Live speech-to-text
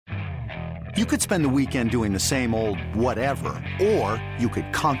You could spend the weekend doing the same old whatever, or you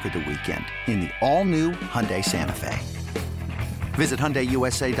could conquer the weekend in the all-new Hyundai Santa Fe. Visit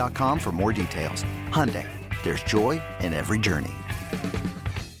HyundaiUSA.com for more details. Hyundai, there's joy in every journey.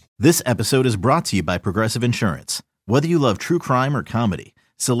 This episode is brought to you by Progressive Insurance. Whether you love true crime or comedy,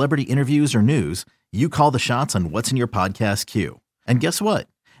 celebrity interviews or news, you call the shots on what's in your podcast queue. And guess what?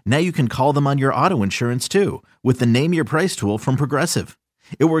 Now you can call them on your auto insurance too with the Name Your Price tool from Progressive.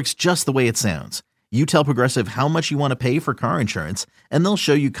 It works just the way it sounds. You tell Progressive how much you want to pay for car insurance, and they'll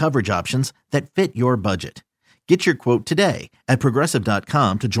show you coverage options that fit your budget. Get your quote today at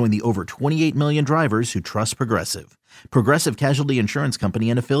Progressive.com to join the over 28 million drivers who trust Progressive. Progressive Casualty Insurance Company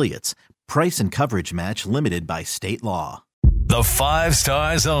and Affiliates. Price and coverage match limited by state law. The 5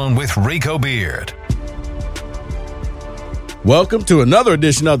 Star Zone with Rico Beard. Welcome to another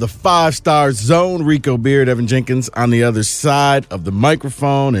edition of the 5 Star Zone. Rico Beard, Evan Jenkins on the other side of the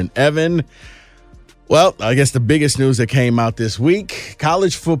microphone. And Evan, well, I guess the biggest news that came out this week,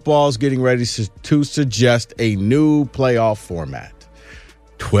 college football is getting ready to suggest a new playoff format.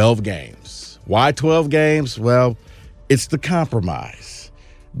 12 games. Why 12 games? Well, it's the compromise.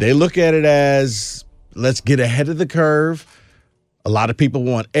 They look at it as, let's get ahead of the curve. A lot of people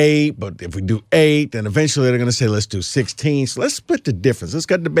want 8, but if we do 8, then eventually they're going to say, let's do 16. So let's split the difference. Let's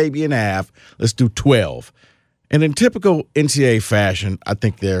cut the baby in half. Let's do 12. And in typical NCAA fashion, I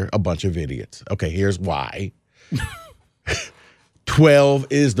think they're a bunch of idiots. Okay, here's why. 12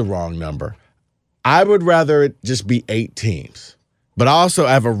 is the wrong number. I would rather it just be 8 teams. But I also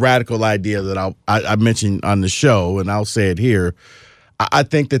have a radical idea that I mentioned on the show, and I'll say it here. I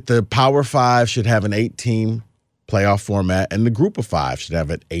think that the Power 5 should have an 8-team playoff format, and the Group of 5 should have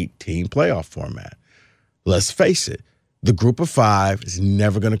an 8-team playoff format. Let's face it, the Group of 5 is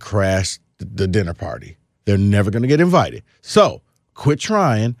never going to crash the dinner party. They're never going to get invited. So quit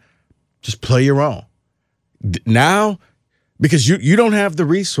trying. Just play your own. Now, because you don't have the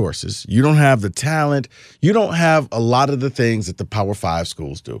resources, you don't have the talent, you don't have a lot of the things that the Power 5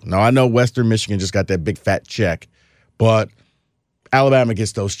 schools do. Now, I know Western Michigan just got that big fat check, but Alabama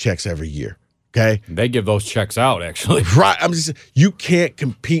gets those checks every year. Okay, they give those checks out, actually. Right. You can't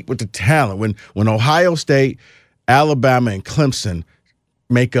compete with the talent. When Ohio State, Alabama, and Clemson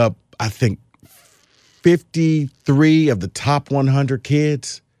make up, I think, 53 of the top 100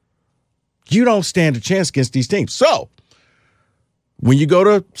 kids, you don't stand a chance against these teams. So when you go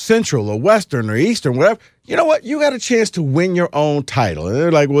to Central or Western or Eastern, whatever, you know what? You got a chance to win your own title. And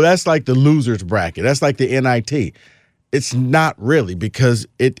they're like, well, that's like the losers bracket. That's like the NIT. It's not really, because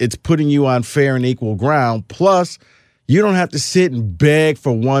it's putting you on fair and equal ground. Plus, you don't have to sit and beg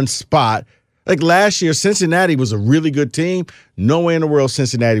for one spot. Like last year, Cincinnati was a really good team. No way in the world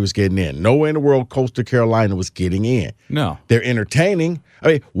Cincinnati was getting in. No way in the world Coastal Carolina was getting in. No. They're entertaining. I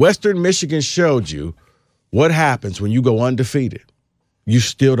mean, Western Michigan showed you what happens when you go undefeated. You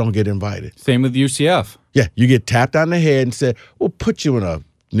still don't get invited. Same with UCF. Yeah, you get tapped on the head and said, we'll put you in a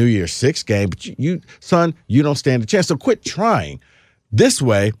New Year's 6 game, but you don't stand a chance. So quit trying. This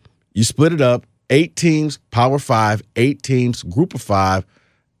way, you split it up, 8 teams, Power 5, 8 teams, Group of 5,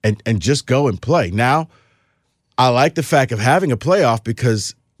 and just go and play. Now, I like the fact of having a playoff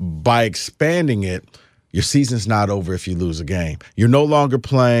because by expanding it, your season's not over if you lose a game. You're no longer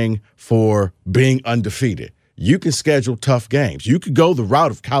playing for being undefeated. You can schedule tough games. You could go the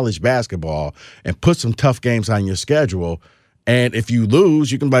route of college basketball and put some tough games on your schedule. And if you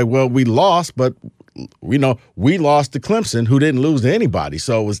lose, you can be like, well, we lost, but we lost to Clemson, who didn't lose to anybody.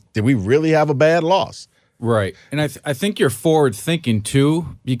 So did we really have a bad loss? Right. And I think you're forward thinking,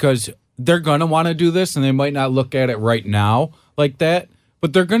 too, because they're going to want to do this, and they might not look at it right now like that,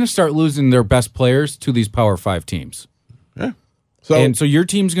 but they're going to start losing their best players to these Power 5 teams. Yeah. So your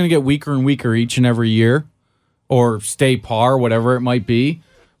team's going to get weaker and weaker each and every year, or stay par, whatever it might be.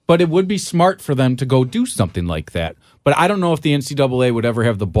 But it would be smart for them to go do something like that. But I don't know if the NCAA would ever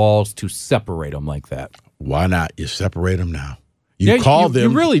have the balls to separate them like that. Why not? You separate them now. You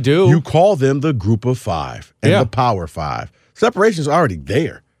really do. You call them the Group of 5 and the Power 5. Separation's already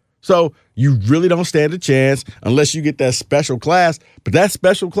there. So you really don't stand a chance unless you get that special class. But that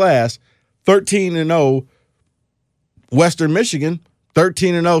special class, 13-0 Western Michigan,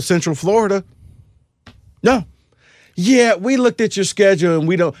 13-0 Central Florida. No. Yeah, we looked at your schedule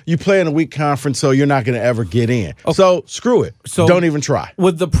and you play in a weak conference, so you're not going to ever get in. Okay. So screw it. So don't even try.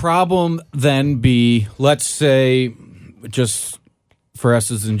 Would the problem then be, let's say, just for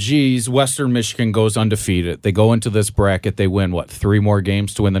S's and G's, Western Michigan goes undefeated. They go into this bracket. They win, 3 more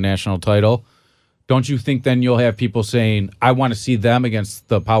games to win the national title? don't you think then you'll have people saying, I want to see them against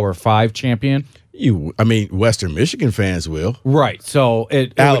the Power 5 champion? Western Michigan fans will. Right. So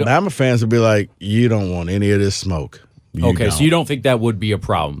Alabama fans will be like, you don't want any of this smoke. So you don't think that would be a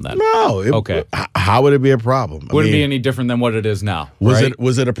problem then? No. Okay. How would it be a problem? Wouldn't be any different than what it is now.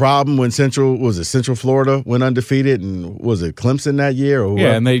 Was it a problem when Central Florida went undefeated, and was it Clemson that year? Or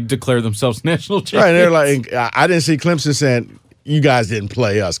and they declared themselves national champions. Right. They're like, I didn't see Clemson saying, you guys didn't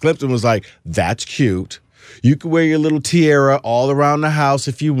play us. Clemson was like, that's cute. You can wear your little tiara all around the house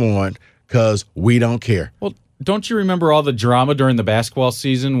if you want, because we don't care. Well, don't you remember all the drama during the basketball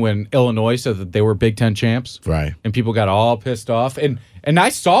season when Illinois said that they were Big Ten champs? Right. And people got all pissed off. And I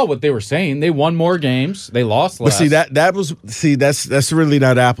saw what they were saying. They won more games. They lost less. But that's really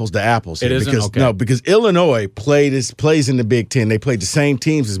not apples to apples here. It isn't? Because, okay. No, because Illinois plays in the Big Ten. They played the same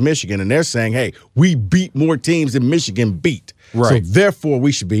teams as Michigan, and they're saying, hey, we beat more teams than Michigan beat. Right. So therefore,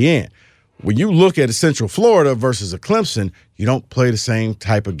 we should be in. When you look at a Central Florida versus a Clemson, you don't play the same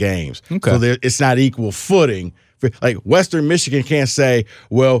type of games. Okay. So it's not equal footing. Like Western Michigan can't say,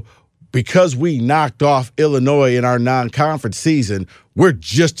 well, because we knocked off Illinois in our non-conference season, we're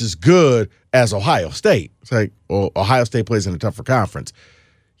just as good as Ohio State. It's like, well, Ohio State plays in a tougher conference.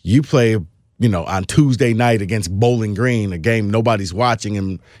 You play, on Tuesday night against Bowling Green, a game nobody's watching,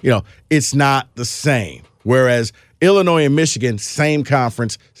 and, it's not the same. Whereas Illinois and Michigan, same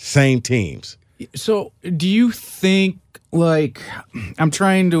conference, same teams. So do you think, I'm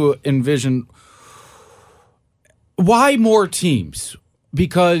trying to envision, why more teams?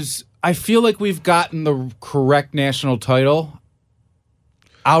 Because I feel like we've gotten the correct national title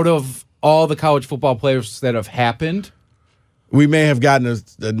out of all the college football players that have happened. We may have gotten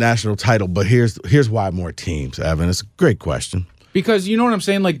a national title, but here's why more teams, Evan. It's a great question. Because you know what I'm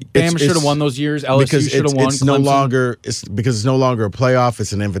saying? Like, Bama should have won those years. LSU should have won. It's no longer a playoff.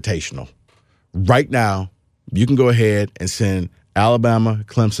 It's an invitational. Right now, you can go ahead and send Alabama,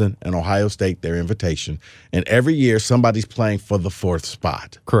 Clemson, and Ohio State their invitation. And every year, somebody's playing for the fourth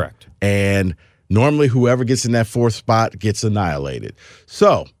spot. Correct. And normally, whoever gets in that fourth spot gets annihilated.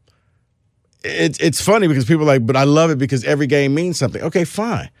 So it's funny because people are like, but I love it because every game means something. Okay,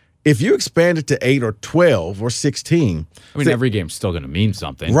 fine. If you expand it to 8 or 12 or 16. Every game's still going to mean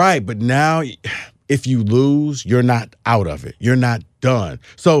something. Right, but now if you lose, you're not out of it. You're not done.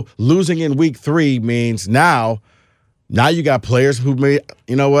 So losing in week 3 means now you got players who may,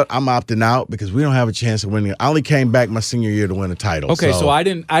 you know what, I'm opting out because we don't have a chance of winning. I only came back my senior year to win a title. Okay, so I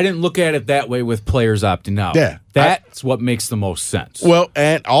didn't look at it that way with players opting out. Yeah. That's what makes the most sense. Well,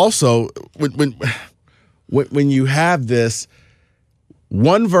 and also when you have this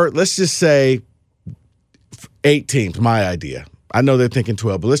let's just say 8 teams, my idea. I know they're thinking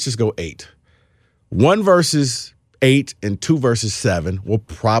 12, but let's just go 8. 1 versus 8 and 2 versus 7 will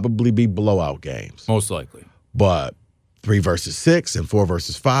probably be blowout games. Most likely. But 3 versus 6 and 4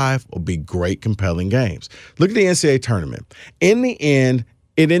 versus 5 will be great, compelling games. Look at the NCAA tournament. In the end,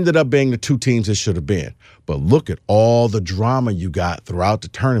 it ended up being the 2 teams it should have been. But look at all the drama you got throughout the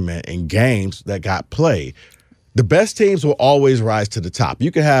tournament and games that got played. The best teams will always rise to the top.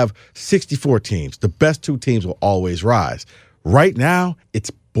 You can have 64 teams. The best 2 teams will always rise. Right now,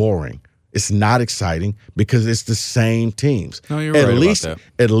 it's boring. It's not exciting because it's the same teams. No, you're right about that.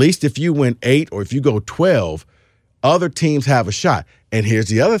 At least if you win 8 or if you go 12, other teams have a shot. And here's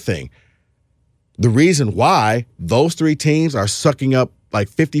the other thing. The reason why those 3 teams are sucking up like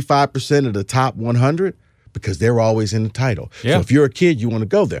 55% of the top 100, because they're always in the title. Yeah. So if you're a kid, you want to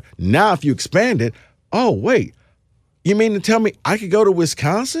go there. Now, if you expand it, oh, wait. You mean to tell me I could go to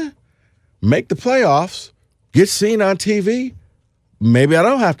Wisconsin, make the playoffs, get seen on TV? Maybe I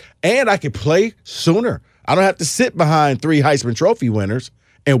don't have to. And I could play sooner. I don't have to sit behind 3 Heisman Trophy winners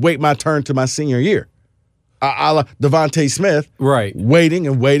and wait my turn to my senior year. A la Devontae Smith, right? Waiting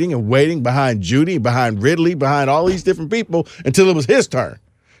and waiting and waiting behind Judy, behind Ridley, behind all these different people until it was his turn.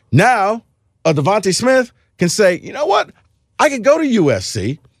 Now, a Devontae Smith can say, you know what? I could go to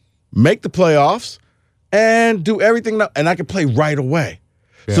USC, make the playoffs, and do everything, and I can play right away.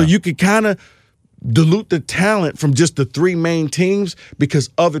 Yeah. So you could kind of dilute the talent from just the 3 main teams because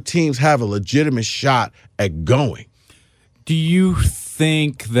other teams have a legitimate shot at going. Do you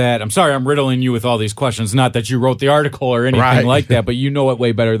think that, I'm sorry I'm riddling you with all these questions, not that you wrote the article or anything like that, but you know it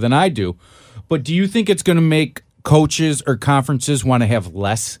way better than I do. But do you think it's going to make coaches or conferences want to have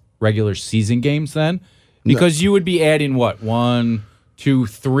less regular season games then? Because you would be adding, what, 1, 2,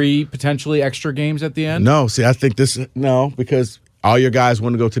 3 potentially extra games at the end? No, see, I think because all your guys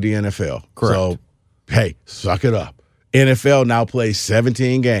want to go to the NFL. Correct. So, hey, suck it up. NFL now plays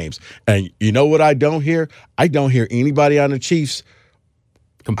 17 games. And you know what I don't hear? I don't hear anybody on the Chiefs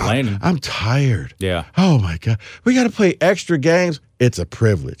complaining. I'm tired. Yeah. Oh, my God. We got to play extra games. It's a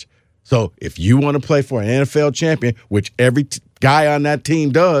privilege. So if you want to play for an NFL champion, which every guy on that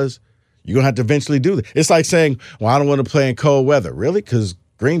team does, you're going to have to eventually do that. It's like saying, well, I don't want to play in cold weather. Really? Because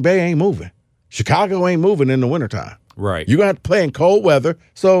Green Bay ain't moving. Chicago ain't moving in the wintertime. Right. You're going to have to play in cold weather,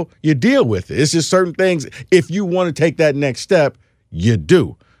 so you deal with it. It's just certain things. If you want to take that next step, you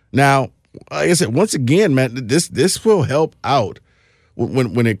do. Now, like I said, once again, man, this will help out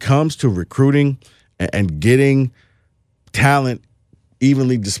when it comes to recruiting and getting talent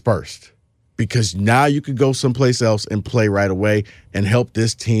evenly dispersed, because now you could go someplace else and play right away and help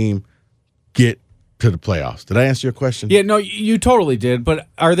this team get to the playoffs. Did I answer your question? Yeah, no, you totally did. But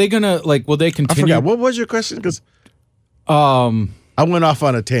are they going to, will they continue? I forgot. What was your question? Because I went off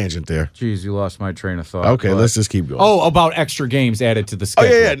on a tangent there. Geez, you lost my train of thought. Okay, let's just keep going. Oh, about extra games added to the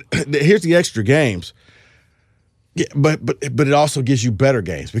schedule. Oh, yeah. Here's the extra games. Yeah, but it also gives you better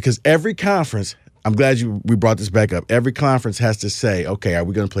games, because every conference, I'm glad we brought this back up. Every conference has to say, okay, are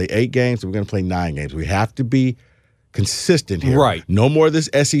we going to play 8 games or are we going to play 9 games? We have to be consistent here. Right. No more of this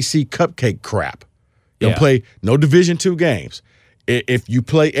SEC cupcake crap. Don't Yeah. play no Division II games. If you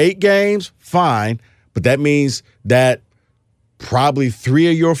play 8 games, fine, but that means that probably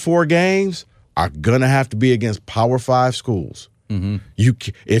 3 of your 4 games are going to have to be against Power 5 schools. Mm-hmm.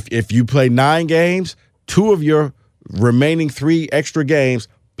 If you play 9 games, 2 of your remaining 3 extra games,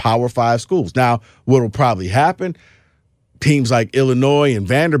 Power 5 schools. Now, what will probably happen, teams like Illinois and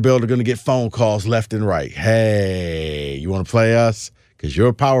Vanderbilt are going to get phone calls left and right. Hey, you want to play us? Because you're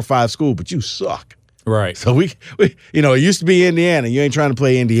a Power 5 school, but you suck. Right. So we it used to be Indiana. You ain't trying to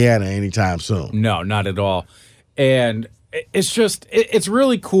play Indiana anytime soon. No, not at all. And it's just, it's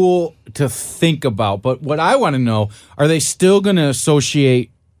really cool to think about. But what I want to know, are they still going to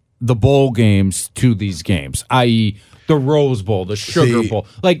associate the bowl games to these games, i.e., the Rose Bowl, the Sugar Bowl?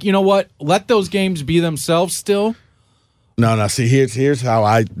 Like, you know what? Let those games be themselves still. No. See, here's how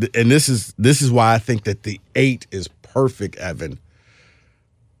and this is why I think that the 8 is perfect, Evan.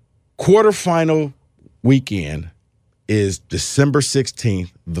 Quarterfinal weekend is December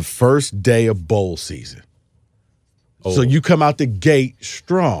 16th, the first day of bowl season. Oh. So you come out the gate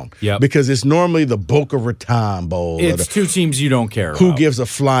strong. Yep. Because it's normally the Boca Raton Bowl. It's 2 teams you don't care Who about. gives a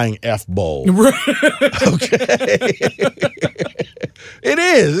flying F bowl? Right. Okay. It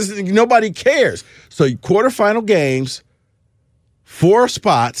is. Nobody cares. So quarterfinal games, 4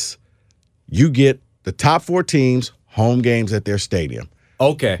 spots, you get the top 4 teams, home games at their stadium.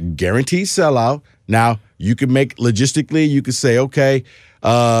 Okay. Guaranteed sellout. Now, you can make logistically, you could say, okay,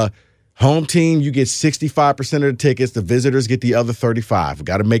 home team, you get 65% of the tickets. The visitors get the other 35. We've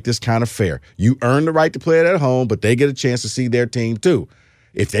got to make this kind of fair. You earn the right to play it at home, but they get a chance to see their team too.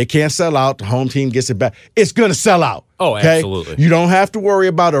 If they can't sell out, the home team gets it back. It's going to sell out. Oh, okay? absolutely. You don't have to worry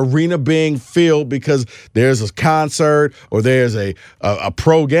about arena being filled because there's a concert or there's a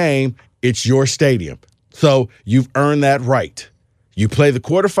pro game. It's your stadium. So you've earned that right. You play the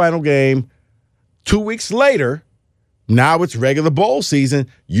quarterfinal game. 2 weeks later, now it's regular bowl season.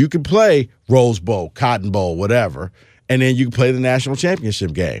 You can play Rose Bowl, Cotton Bowl, whatever, and then you can play the national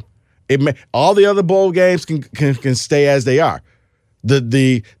championship game. All the other bowl games can stay as they are.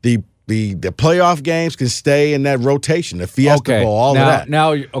 The playoff games can stay in that rotation, the Fiesta Bowl, all of that.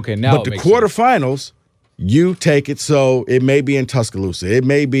 Now, but the quarterfinals, you take it. So it may be in Tuscaloosa, it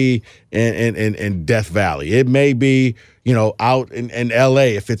may be in Death Valley, it may be out in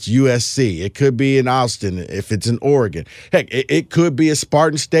L.A. if it's USC, it could be in Austin if it's in Oregon. Heck, it could be at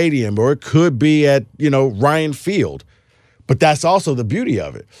Spartan Stadium or it could be at Ryan Field. But that's also the beauty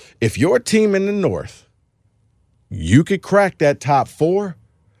of it. If your team in the North, you could crack that top 4,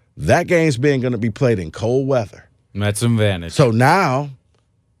 that game's going to be played in cold weather. That's an advantage. So now,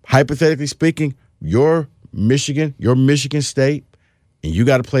 hypothetically speaking, you're Michigan State, and you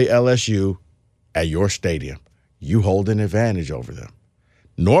got to play LSU at your stadium. You hold an advantage over them.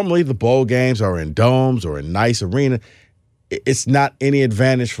 Normally, the bowl games are in domes or in nice arena. It's not any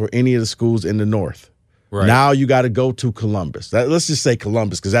advantage for any of the schools in the North. Right. Now you got to go to Columbus. Let's just say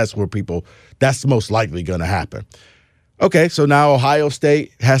Columbus because that's where that's most likely going to happen. Okay, so now Ohio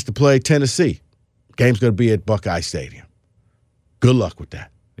State has to play Tennessee. Game's going to be at Buckeye Stadium. Good luck with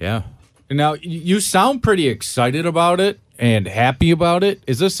that. Yeah. Now, you sound pretty excited about it and happy about it.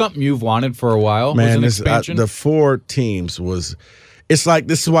 Is this something you've wanted for a while? Man, the 4 teams was – it's like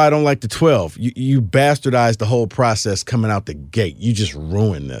this is why I don't like the 12. You bastardized the whole process coming out the gate. You just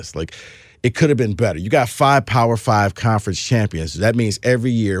ruined this. Like, it could have been better. You got 5 Power 5 conference champions. That means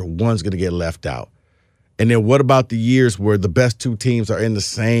every year one's going to get left out. And then what about the years where the best 2 teams are in the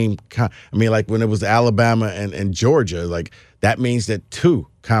same like when it was Alabama and Georgia, like that means that 2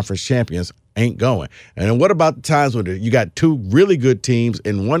 conference champions ain't going. And then what about the times when you got two really good teams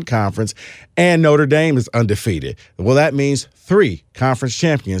in one conference and Notre Dame is undefeated? Well, that means 3 conference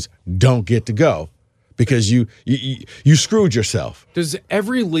champions don't get to go because you screwed yourself. Does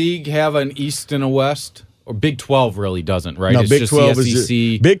every league have an East and a West? Or Big 12 really doesn't, right? No, it's Big just 12 the SEC. is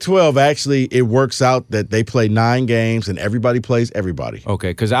just, Big 12 actually, it works out that they play 9 games and everybody plays everybody. Okay,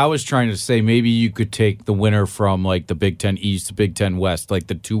 because I was trying to say maybe you could take the winner from like the Big 10 East, Big 10 West, like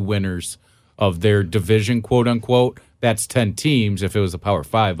the 2 winners of their division, quote unquote. That's 10 teams if it was a Power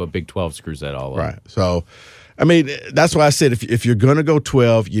 5, but Big 12 screws that all up. Right. So, I mean, that's why I said if you're going to go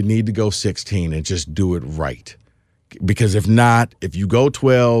 12, you need to go 16 and just do it right. Because if not, if you go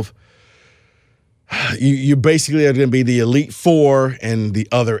 12, you basically are going to be the Elite 4 and the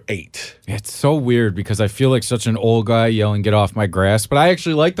other 8. It's so weird because I feel like such an old guy yelling, get off my grass, but I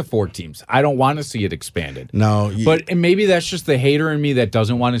actually like the 4 teams. I don't want to see it expanded. No. And maybe that's just the hater in me that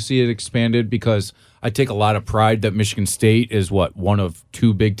doesn't want to see it expanded because I take a lot of pride that Michigan State is, one of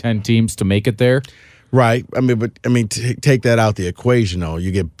 2 Big 10 teams to make it there. Right. Take that out the equation, though.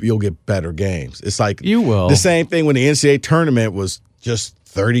 You'll get better games. It's like you will. The same thing when the NCAA tournament was just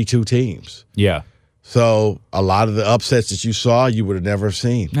 32 teams. Yeah. So a lot of the upsets that you saw, you would have never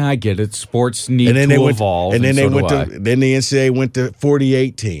seen. I get it. Sports need to evolve. Then the NCAA went to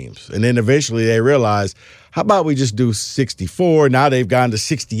 48 teams. And then eventually they realized, how about we just do 64? Now they've gone to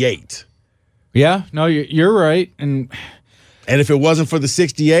 68. Yeah, no, you're right. And if it wasn't for the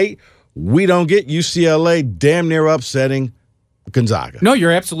 68, we don't get UCLA damn near upsetting Gonzaga. No,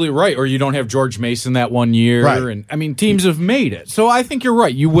 you're absolutely right. Or you don't have George Mason that one year. Right. And teams have made it. So I think you're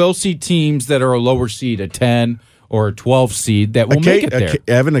right. You will see teams that are a lower seed, a 10 or a 12 seed that will make it there.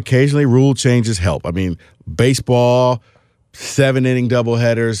 Evan, occasionally rule changes help. Baseball, 7-inning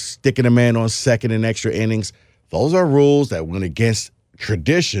doubleheaders, sticking a man on second in extra innings. Those are rules that went against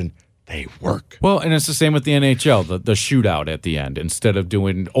tradition. They work. Well, and it's the same with the NHL, the shootout at the end, instead of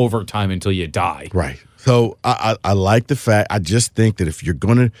doing overtime until you die. Right. So I like the fact, I just think that if you're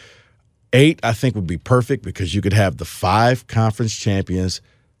going to, 8 I think would be perfect because you could have the 5 conference champions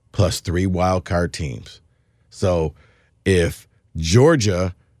plus 3 wild card teams. So if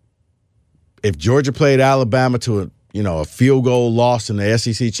Georgia played Alabama to a field goal loss in the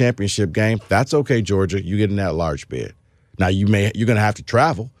SEC championship game, that's okay, Georgia. You get in that large bid. Now you're going to have to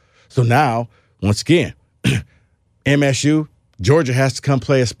travel. So now, once again, MSU, Georgia has to come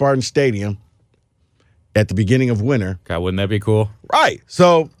play at Spartan Stadium at the beginning of winter. God, wouldn't that be cool? Right.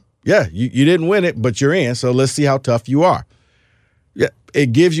 So, yeah, you didn't win it, but you're in. So let's see how tough you are. Yeah,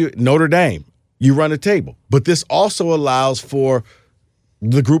 it gives you Notre Dame. You run a table. But this also allows for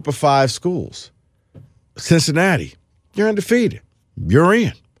the group of 5 schools. Cincinnati, you're undefeated. You're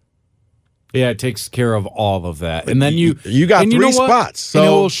in. Yeah, it takes care of all of that. And then you got 3 spots. So and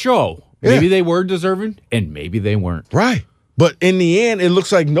it will show. Maybe they were deserving, and maybe they weren't. Right. But in the end, it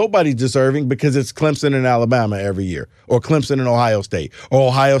looks like nobody's deserving because it's Clemson and Alabama every year, or Clemson and Ohio State, or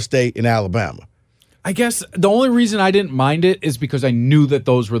Ohio State and Alabama. I guess the only reason I didn't mind it is because I knew that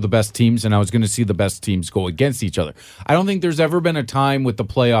those were the best teams, and I was going to see the best teams go against each other. I don't think there's ever been a time with the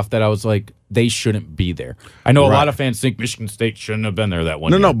playoff that I was like, they shouldn't be there. I know a lot of fans think Michigan State shouldn't have been there that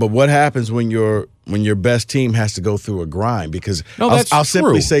one year. No, but what happens when your best team has to go through a grind? Because I'll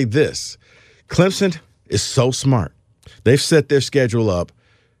simply say this. Clemson is so smart. They've set their schedule up.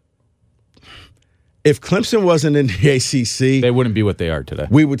 If Clemson wasn't in the ACC, they wouldn't be what they are today.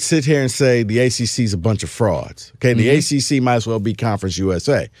 We would sit here and say the ACC is a bunch of frauds. Okay, the ACC might as well be Conference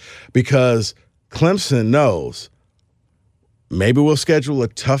USA because Clemson knows maybe we'll schedule a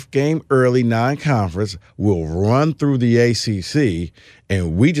tough game early, non-conference. We'll run through the ACC,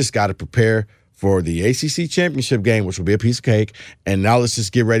 and we just got to prepare for the ACC championship game, which will be a piece of cake. And now let's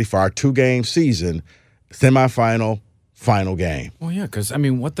just get ready for our 2-game season, semifinal, final game. Well, yeah, because,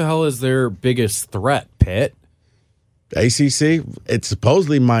 what the hell is their biggest threat, Pitt? ACC, it's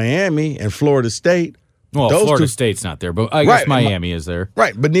supposedly Miami and Florida State. Well, Florida State's not there, but I guess Miami is there.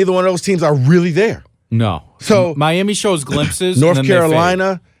 Right, but neither one of those teams are really there. No. So Miami shows glimpses. North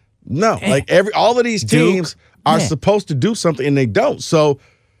Carolina, no. All of these teams are supposed to do something, and they don't. So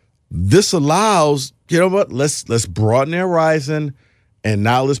this allows, let's broaden their horizon, and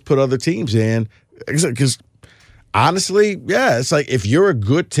now let's put other teams in. Because honestly, it's like if you're a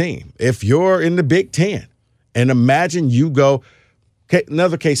good team, if you're in the Big Ten, and imagine you go,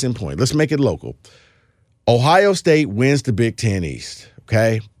 another case in point, let's make it local. Ohio State wins the Big Ten East,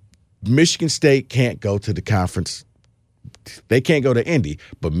 okay? Michigan State can't go to the conference. They can't go to Indy,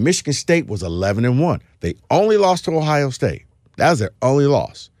 but Michigan State was 11-1. They only lost to Ohio State. That was their only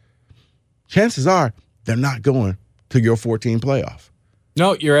loss. Chances are they're not going to your 14 playoff.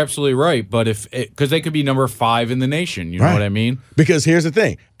 No, you're absolutely right. But because they could be number 5 in the nation, you know what I mean? Because here's the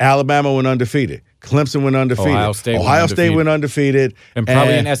thing: Alabama went undefeated, Clemson went undefeated, Ohio State went undefeated, and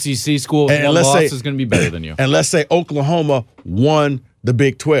probably an SEC school with one loss is going to be better than you. And let's say Oklahoma won the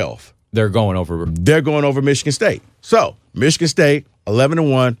Big 12. They're going over Michigan State. So Michigan State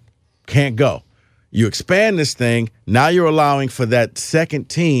 11-1 can't go. You expand this thing. Now you're allowing for that second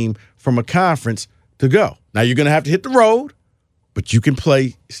team from a conference to go. Now you're going to have to hit the road, but you can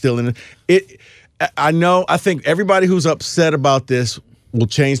play still in it. I think everybody who's upset about this will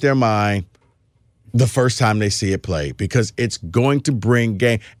change their mind the first time they see it play, because it's going to bring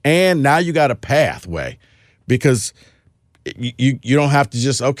game. And now you got a pathway, because you don't have to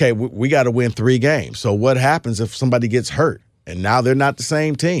just, okay, we got to win 3 games. So what happens if somebody gets hurt and now they're not the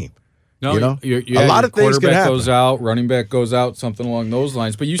same team? No, you know, a lot of things can happen. Goes out, running back goes out, something along those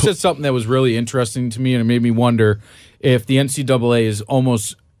lines. But you said something that was really interesting to me, and it made me wonder if the NCAA is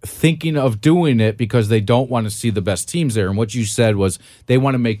almost thinking of doing it because they don't want to see the best teams there. And what you said was they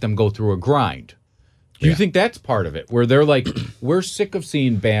want to make them go through a grind. Do you think that's part of it, where they're like, we're sick of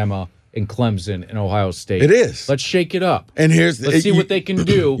seeing Bama and Clemson and Ohio State? It is. Let's shake it up. And let's see what they can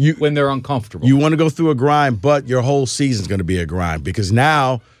do when they're uncomfortable. You want to go through a grind, but your whole season's going to be a grind, because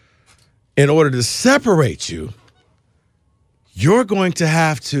now, in order to separate you, you're going to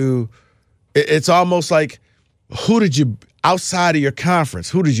have to – it's almost like, who did you – outside of your conference,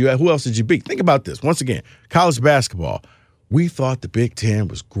 who else did you beat? Think about this. Once again, college basketball, we thought the Big Ten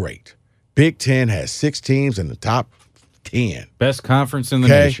was great. Big Ten has 6 teams in the top 10. Best conference in the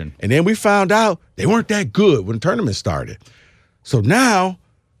nation. And then we found out they weren't that good when the tournament started. So now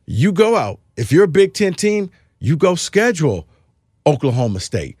you go out. If you're a Big Ten team, you go schedule Oklahoma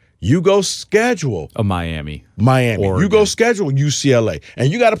State. You go schedule Miami. Oregon. You go schedule UCLA. And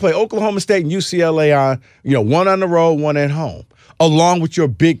you got to play Oklahoma State and UCLA on, one on the road, one at home, along with your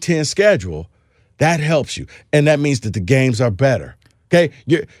Big Ten schedule. That helps you. And that means that the games are better. Okay?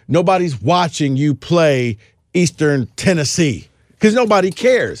 Nobody's watching you play Eastern Tennessee, because nobody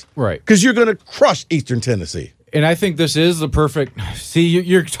cares. Right. Because you're going to crush Eastern Tennessee. And I think this is the perfect – see,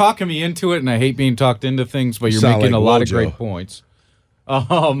 you're talking me into it, and I hate being talked into things, but you're making a lot of great points.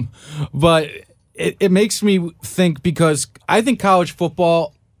 But it makes me think, because I think college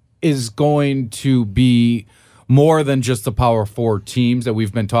football is going to be more than just the Power 4 teams that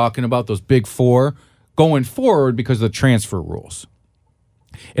we've been talking about, those Big 4, going forward because of the transfer rules.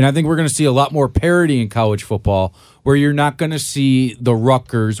 And I think we're going to see a lot more parity in college football, where you're not going to see the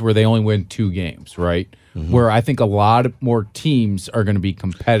Rutgers where they only win 2 games, right? Mm-hmm. Where I think a lot more teams are going to be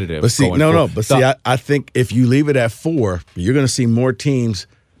competitive. But see, I think if you leave it at 4, you're going to see more teams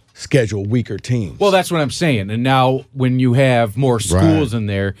schedule weaker teams. Well, that's what I'm saying. And now when you have more schools in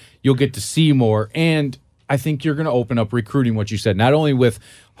there, you'll get to see more. And I think you're going to open up recruiting, what you said, not only with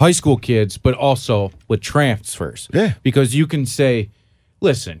high school kids, but also with transfers. Yeah. Because you can say,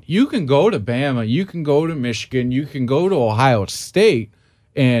 listen, you can go to Bama, you can go to Michigan, you can go to Ohio State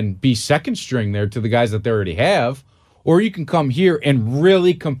and be second string there to the guys that they already have, or you can come here and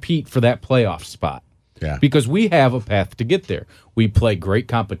really compete for that playoff spot. Yeah. Because we have a path to get there. We play great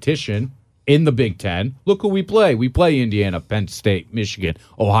competition in the Big Ten. Look who we play. We play Indiana, Penn State, Michigan,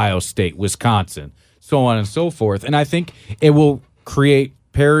 Ohio State, Wisconsin, so on and so forth. And I think it will create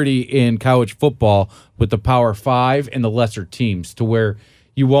parity in college football with the Power 5 and the lesser teams, to where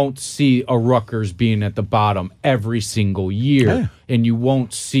you won't see a Rutgers being at the bottom every single year, and you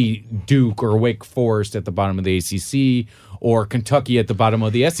won't see Duke or Wake Forest at the bottom of the ACC or Kentucky at the bottom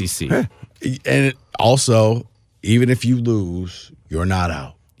of the SEC. And also, even if you lose, you're not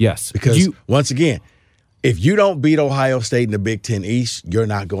out. Yes. Because, once again, if you don't beat Ohio State in the Big Ten East, you're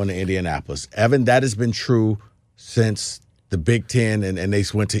not going to Indianapolis. Evan, that has been true since the Big Ten, and they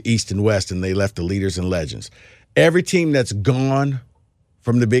went to East and West, and they left the leaders and legends. Every team that's gone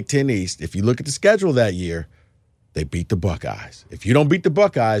from the Big Ten East, if you look at the schedule that year, they beat the Buckeyes. If you don't beat the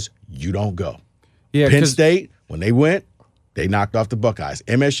Buckeyes, you don't go. Yeah, Penn State, when they went, they knocked off the Buckeyes.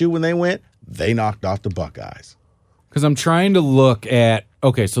 MSU, when they went, they knocked off the Buckeyes. Because I'm trying to look at,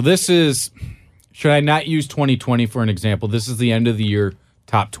 okay, so this is, should I not use 2020 for an example? This is the end of the year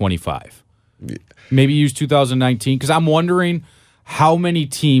top 25. Maybe use 2019, because I'm wondering how many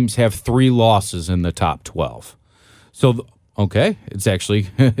teams have 3 losses in the top 12. So, okay, it's actually,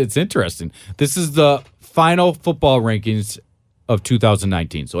 it's interesting. This is the final football rankings of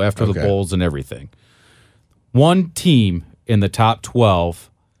 2019, so after the bowls and everything. One team in the top 12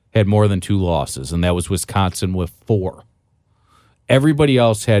 had more than 2 losses, and that was Wisconsin with 4. Everybody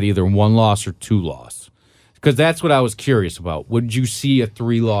else had either 1 loss or 2 loss. Because that's what I was curious about. Would you see a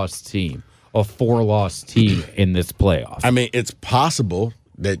 3-loss team? a 4-loss team in this playoff. I mean, it's possible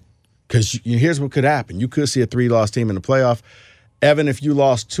that because here's what could happen. You could see a 3-loss team in the playoff. Evan, if you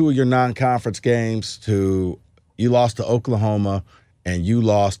lost 2 of your non-conference games you lost to Oklahoma and you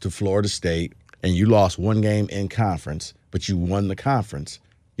lost to Florida State and you lost 1 game in conference, but you won the conference,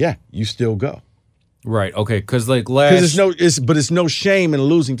 yeah, you still go. Right. Okay. Because it's no shame in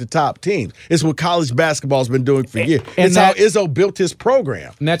losing to top teams. It's what college basketball's been doing for years. It's how Izzo built his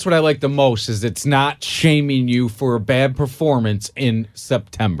program. And that's what I like the most is it's not shaming you for a bad performance in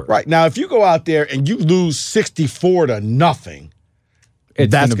September. Right. Now, if you go out there and you lose 64-0,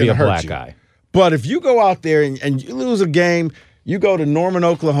 it's that's going to be a hurt black you. eye. But if you go out there and you lose a game, you go to Norman,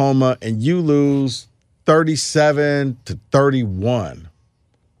 Oklahoma, and you lose 37-31.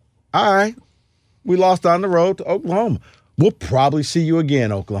 All right. We lost on the road to Oklahoma. We'll probably see you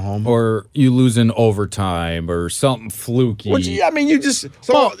again, Oklahoma. Or you lose in overtime or something fluky.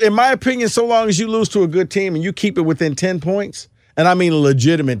 In my opinion, so long as you lose to a good team and you keep it within 10 points, and I mean a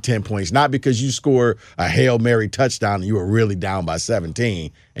legitimate 10 points, not because you score a Hail Mary touchdown and you were really down by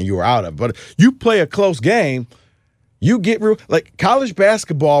 17 and you were out of it. But you play a close game, you get college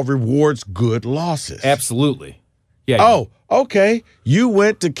basketball rewards good losses. Absolutely. Yeah. Oh, okay. You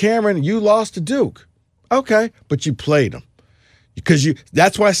went to Cameron and you lost to Duke. Okay, but you played them.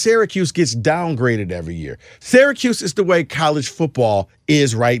 That's why Syracuse gets downgraded every year. Syracuse is the way college football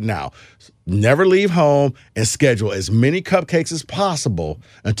is right now. Never leave home and schedule as many cupcakes as possible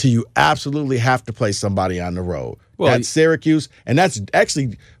until you absolutely have to play somebody on the road. Well, that's Syracuse, and that's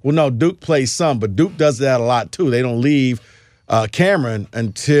actually Duke plays some, but Duke does that a lot too. They don't leave Cameron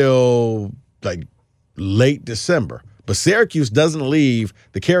until late December. But Syracuse doesn't leave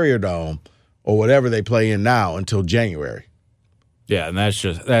the Carrier Dome or whatever they play in now until January. Yeah, and that's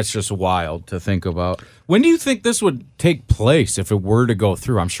just wild to think about. When do you think this would take place if it were to go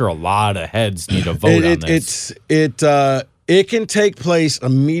through? I'm sure a lot of heads need to vote on this. It can take place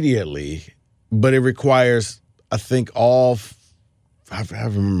immediately, but it requires, I think, all. I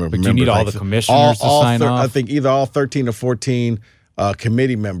remember. But you need all the commissioners to sign off. I think either all 13 or 14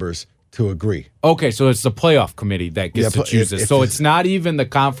 committee members to agree. Okay, so it's the playoff committee that gets to choose this. So it's not even the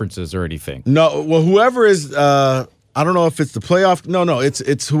conferences or anything. No, well, whoever is, I don't know if it's the playoff. No,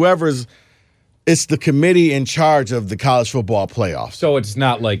 it's whoever's. It's the committee in charge of the college football playoffs. So it's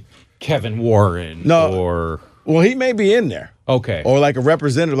not like Kevin Warren or. Well, he may be in there. Okay. Or like a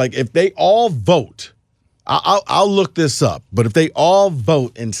representative. Like if they all vote, I'll look this up. But if they all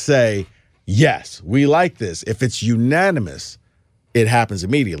vote and say, yes, we like this, if it's unanimous, it happens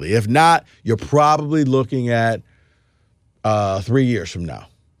immediately. If not, you're probably looking at 3 years from now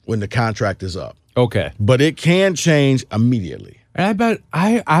when the contract is up. Okay. But it can change immediately. And I bet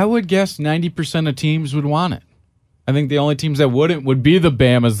I would guess 90% of teams would want it. I think the only teams that wouldn't would be the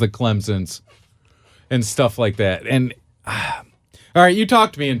Bamas, the Clemsons, and stuff like that. And all right, you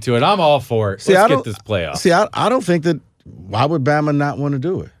talked me into it. I'm all for it. Let's get this playoff. See, I don't think that. Why would Bama not want to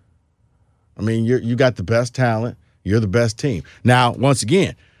do it? I mean, you got the best talent. You're the best team. Now, once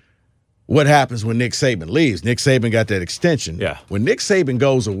again, what happens when Nick Saban leaves? Nick Saban got that extension. Yeah. When Nick Saban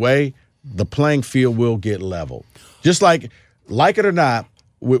goes away, the playing field will get leveled. Just like it or not,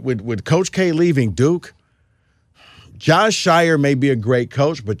 with Coach K leaving Duke, John Shire may be a great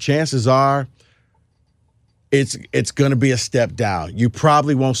coach, but chances are it's going to be a step down. You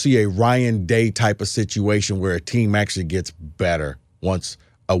probably won't see a Ryan Day type of situation where a team actually gets better once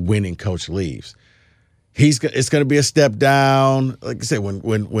a winning coach leaves. It's going to be a step down. Like I said, when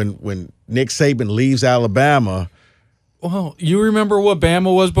Nick Saban leaves Alabama. Well, you remember what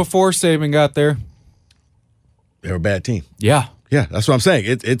Bama was before Saban got there? They were a bad team. Yeah. Yeah, that's what I'm saying.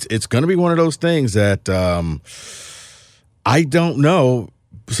 It's going to be one of those things that I don't know.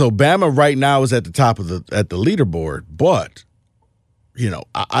 So Bama right now is at the top of the leaderboard, but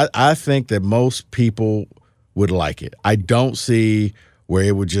I think that most people would like it. I don't see where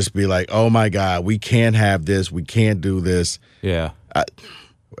it would just be like, oh my God, we can't have this, we can't do this. Yeah.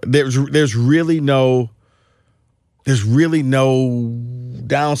 There's really no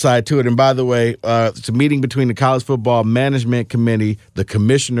downside to it. And by the way, it's a meeting between the College Football Management Committee, the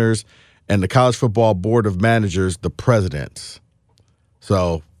commissioners, and the College Football Board of Managers, the presidents.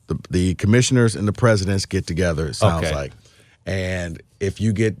 So the commissioners and the presidents get together, it sounds like. And if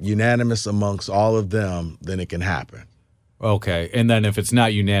you get unanimous amongst all of them, then it can happen. Okay. And then if it's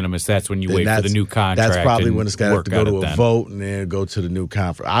not unanimous, that's when you wait for the new contract. That's probably when it's got to go to a vote and then go to the new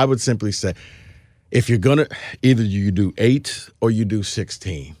conference. I would simply say, if you're going to, either you do 8 or you do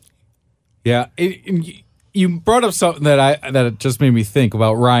 16. Yeah. you brought up something that just made me think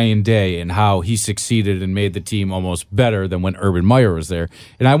about Ryan Day and how he succeeded and made the team almost better than when Urban Meyer was there.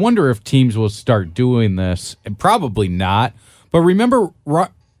 And I wonder if teams will start doing this, and probably not. But remember,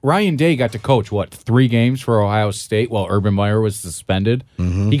 Ryan Day got to coach, 3 games for Ohio State while Urban Meyer was suspended?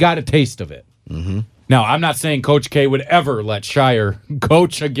 Mm-hmm. He got a taste of it. Mm-hmm. Now, I'm not saying Coach K would ever let Shire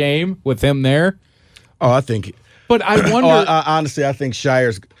coach a game with him there. Oh, I think. But I wonder. Honestly, I think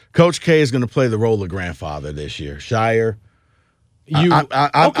Coach K is going to play the role of grandfather this year. Shire,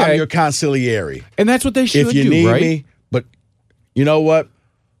 I'm your consigliere. And that's what they should do, if you need right? me. But you know what?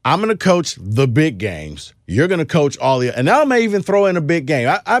 I'm going to coach the big games. You're going to coach all the – and I may even throw in a big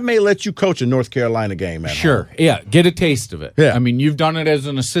game. I may let you coach a North Carolina game at home. Yeah, get a taste of it. Yeah. I mean, you've done it as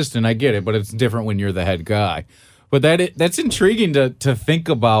an assistant. I get it, but it's different when you're the head guy. But that's intriguing to think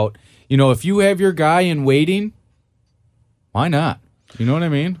about. You know, if you have your guy in waiting, why not? You know what I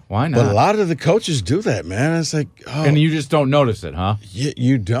mean? Why not? But a lot of the coaches do that, man. It's like – and you just don't notice it, huh?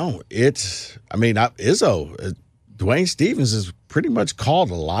 You don't. Izzo, Dwayne Stevens has pretty much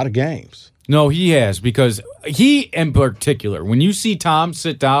called a lot of games. No, he has, because he, in particular, when you see Tom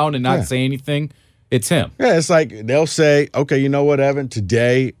sit down and not say anything, it's him. Yeah, it's like they'll say, okay, you know what, Evan,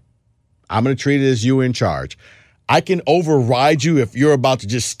 today I'm going to treat it as you in charge. I can override you if you're about to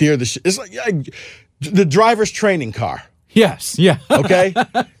just steer the shit. It's like the driver's training car. Yes, yeah. Okay?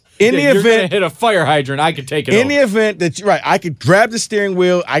 In the you're event, hit a fire hydrant, I could take it over. In the event that, I could grab the steering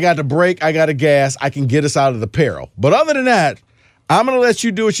wheel, I got the brake, I got the gas, I can get us out of the peril. But other than that, I'm going to let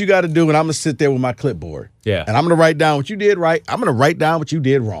you do what you got to do, and I'm going to sit there with my clipboard. Yeah. And I'm going to write down what you did right. I'm going to write down what you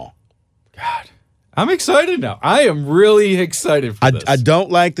did wrong. God, I'm excited now. I am really excited for this. I don't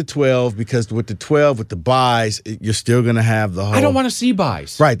like the 12 because with the 12, with the buys, you're still going to have the whole. I don't want to see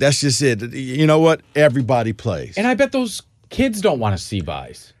buys. Right. That's just it. You know what? Everybody plays. And I bet those kids don't want to see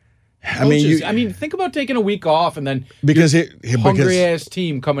buys. Coaches, I mean, think about taking a week off and then hungry-ass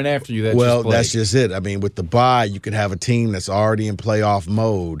team coming after you. That's just it. I mean, with the bye, you could have a team that's already in playoff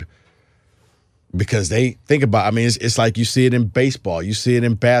mode because they think about. I mean, it's like you see it in baseball, you see it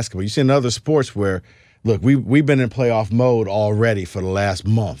in basketball, you see it in other sports where, look, we've been in playoff mode already for the last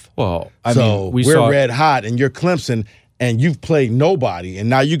month. Well, we're red hot, and you're Clemson, and you've played nobody,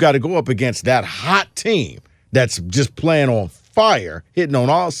 and now you got to go up against that hot team that's just playing on fire, hitting on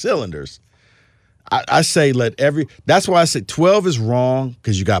all cylinders. I say that's why I say 12 is wrong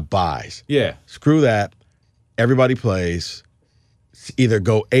because you got buys. Yeah. Screw that. Everybody plays. Either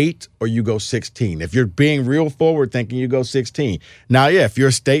go 8 or you go 16. If you're being real forward thinking, you go 16. Now, yeah, if you're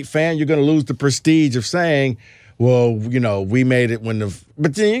a State fan, you're going to lose the prestige of saying, well, you know, we made it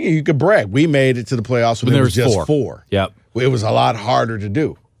but then you could brag. We made it to the playoffs when there was just 4. Yep. It was a lot harder to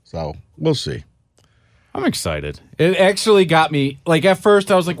do. So we'll see. I'm excited. It actually got me, like, at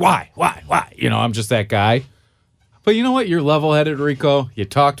first I was like, why? You know, I'm just that guy. But you know what? You're level-headed, Rico. You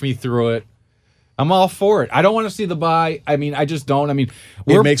talked me through it. I'm all for it. I don't want to see the bye. I mean, I just don't. I mean,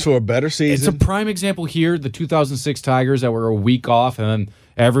 it makes for a better season. It's a prime example here, the 2006 Tigers that were a week off, and then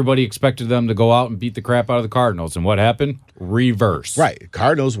everybody expected them to go out and beat the crap out of the Cardinals. And what happened? Reverse. Right.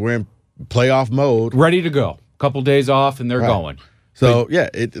 Cardinals were in playoff mode. Ready to go. Couple days off, and they're going. So,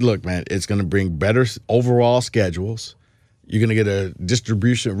 look, man, it's going to bring better overall schedules. You're going to get a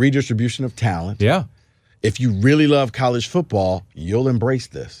redistribution of talent. Yeah. If you really love college football, you'll embrace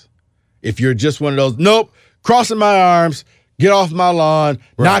this. If you're just one of those, nope, crossing my arms, get off my lawn,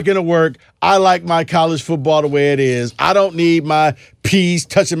 not going to work. I like my college football the way it is. I don't need my peas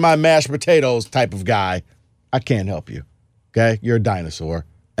touching my mashed potatoes type of guy. I can't help you. Okay? You're a dinosaur.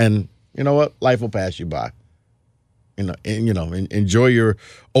 And you know what? Life will pass you by. Enjoy your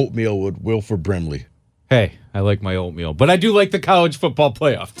oatmeal with Wilford Brimley. Hey, I like my oatmeal, but I do like the college football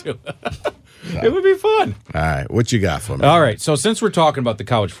playoff too. It would be fun. All right, what you got for me? All right, so since we're talking about the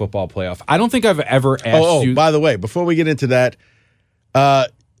college football playoff, I don't think I've ever asked you. By the way, before we get into that,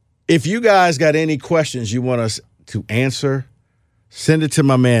 if you guys got any questions you want us to answer, send it to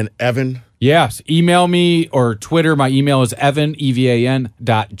my man Evan. Yes, email me or Twitter. My email is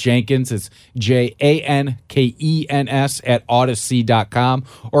evan.jenkins. It's JANKENS @odyssey.com.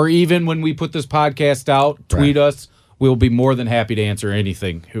 Or even when we put this podcast out, tweet us. We'll be more than happy to answer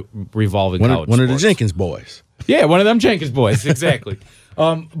anything revolving college One of the sports. Jenkins boys. Yeah, one of them Jenkins boys, exactly.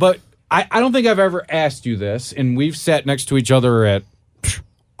 But I don't think I've ever asked you this, and we've sat next to each other at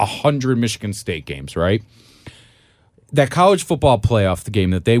 100 Michigan State games, right? That college football playoff, the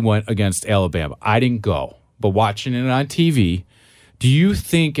game that they went against Alabama, I didn't go, but watching it on TV, do you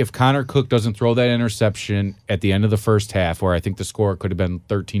think if Connor Cook doesn't throw that interception at the end of the first half, where I think the score could have been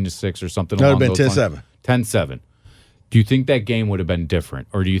 13-6 or something That along would have those been lines, 10-7, Do you think that game would have been different?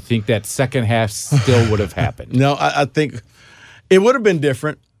 Or do you think that second half still would have happened? No, I think it would have been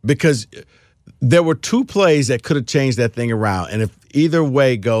different because there were 2 plays that could have changed that thing around. And if either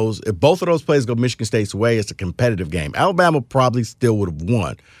way goes, if both of those plays go Michigan State's way, it's a competitive game. Alabama probably still would have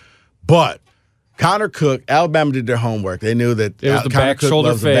won. But Connor Cook, Alabama did their homework. They knew that it was the Connor back Cook shoulder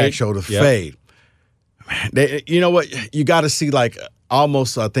loves fade. the back shoulder fade. Man, you know what? You got to see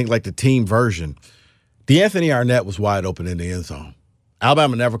almost, I think, like the team version. DeAnthony Arnett was wide open in the end zone.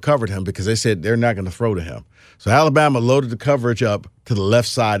 Alabama never covered him because they said they're not going to throw to him. So Alabama loaded the coverage up to the left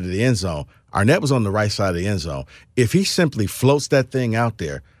side of the end zone. Arnett was on the right side of the end zone. If he simply floats that thing out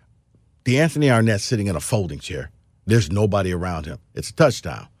there, DeAnthony Arnett's sitting in a folding chair. There's nobody around him. It's a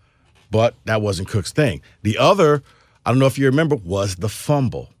touchdown. But that wasn't Cook's thing. The other, I don't know if you remember, was the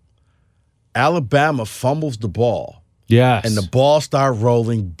fumble. Alabama fumbles the ball. Yes. And the ball started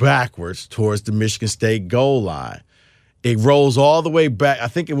rolling backwards towards the Michigan State goal line. It rolls all the way back. I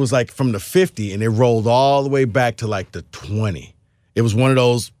think it was from the 50, and it rolled all the way back to the 20. It was one of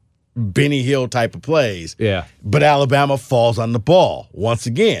those Benny Hill type of plays. Yeah. But Alabama falls on the ball once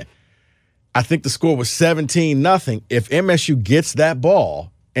again. I think the score was 17-0. If MSU gets that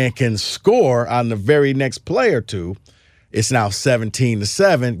ball and can score on the very next play or two, it's now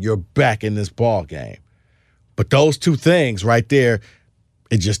 17-7. You're back in this ball game. But those 2 things right there,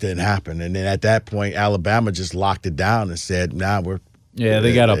 it just didn't happen. And then at that point, Alabama just locked it down and said,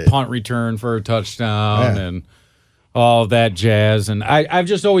 they got a punt return for a touchdown and all that jazz. And I've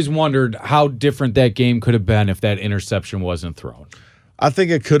just always wondered how different that game could have been if that interception wasn't thrown. I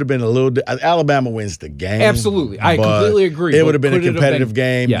think it could have been a little – Alabama wins the game. Absolutely. I completely agree. It would have been a competitive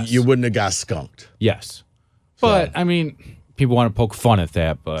game. Yes. You wouldn't have got skunked. Yes. But, people want to poke fun at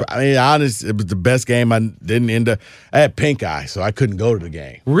that. But honest, it was the best game. I didn't end up – I had pink eye, so I couldn't go to the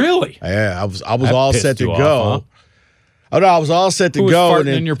game. Really? Yeah, I was That all pissed set to you go. off, huh? Oh, no, I was all set to Who was go.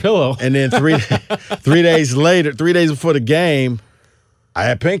 farting in your pillow? And then 3 days later, 3 days before the game, I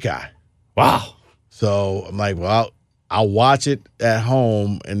had pink eye. Wow. So I'm like, well, I'll watch it at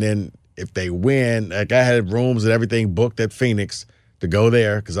home, and then if they win, I had rooms and everything booked at Phoenix to go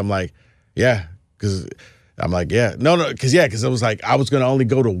there because I'm like, yeah, because it was like I was going to only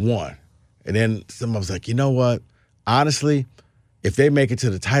go to 1. And then someone was like, you know what? Honestly, if they make it to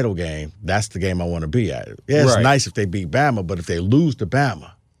the title game, that's the game I want to be at. Yeah, it's nice if they beat Bama, but if they lose to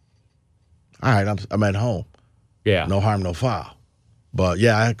Bama, all right, I'm at home. Yeah. No harm, no foul. But,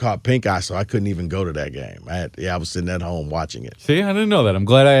 yeah, I had caught pink eye, so I couldn't even go to that game. I was sitting at home watching it. See, I didn't know that. I'm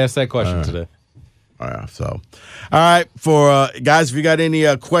glad I asked that question today. All right, for guys, if you got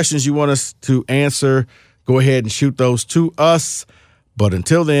any questions you want us to answer, go ahead and shoot those to us. But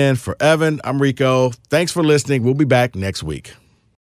until then, for Evan, I'm Rico. Thanks for listening. We'll be back next week.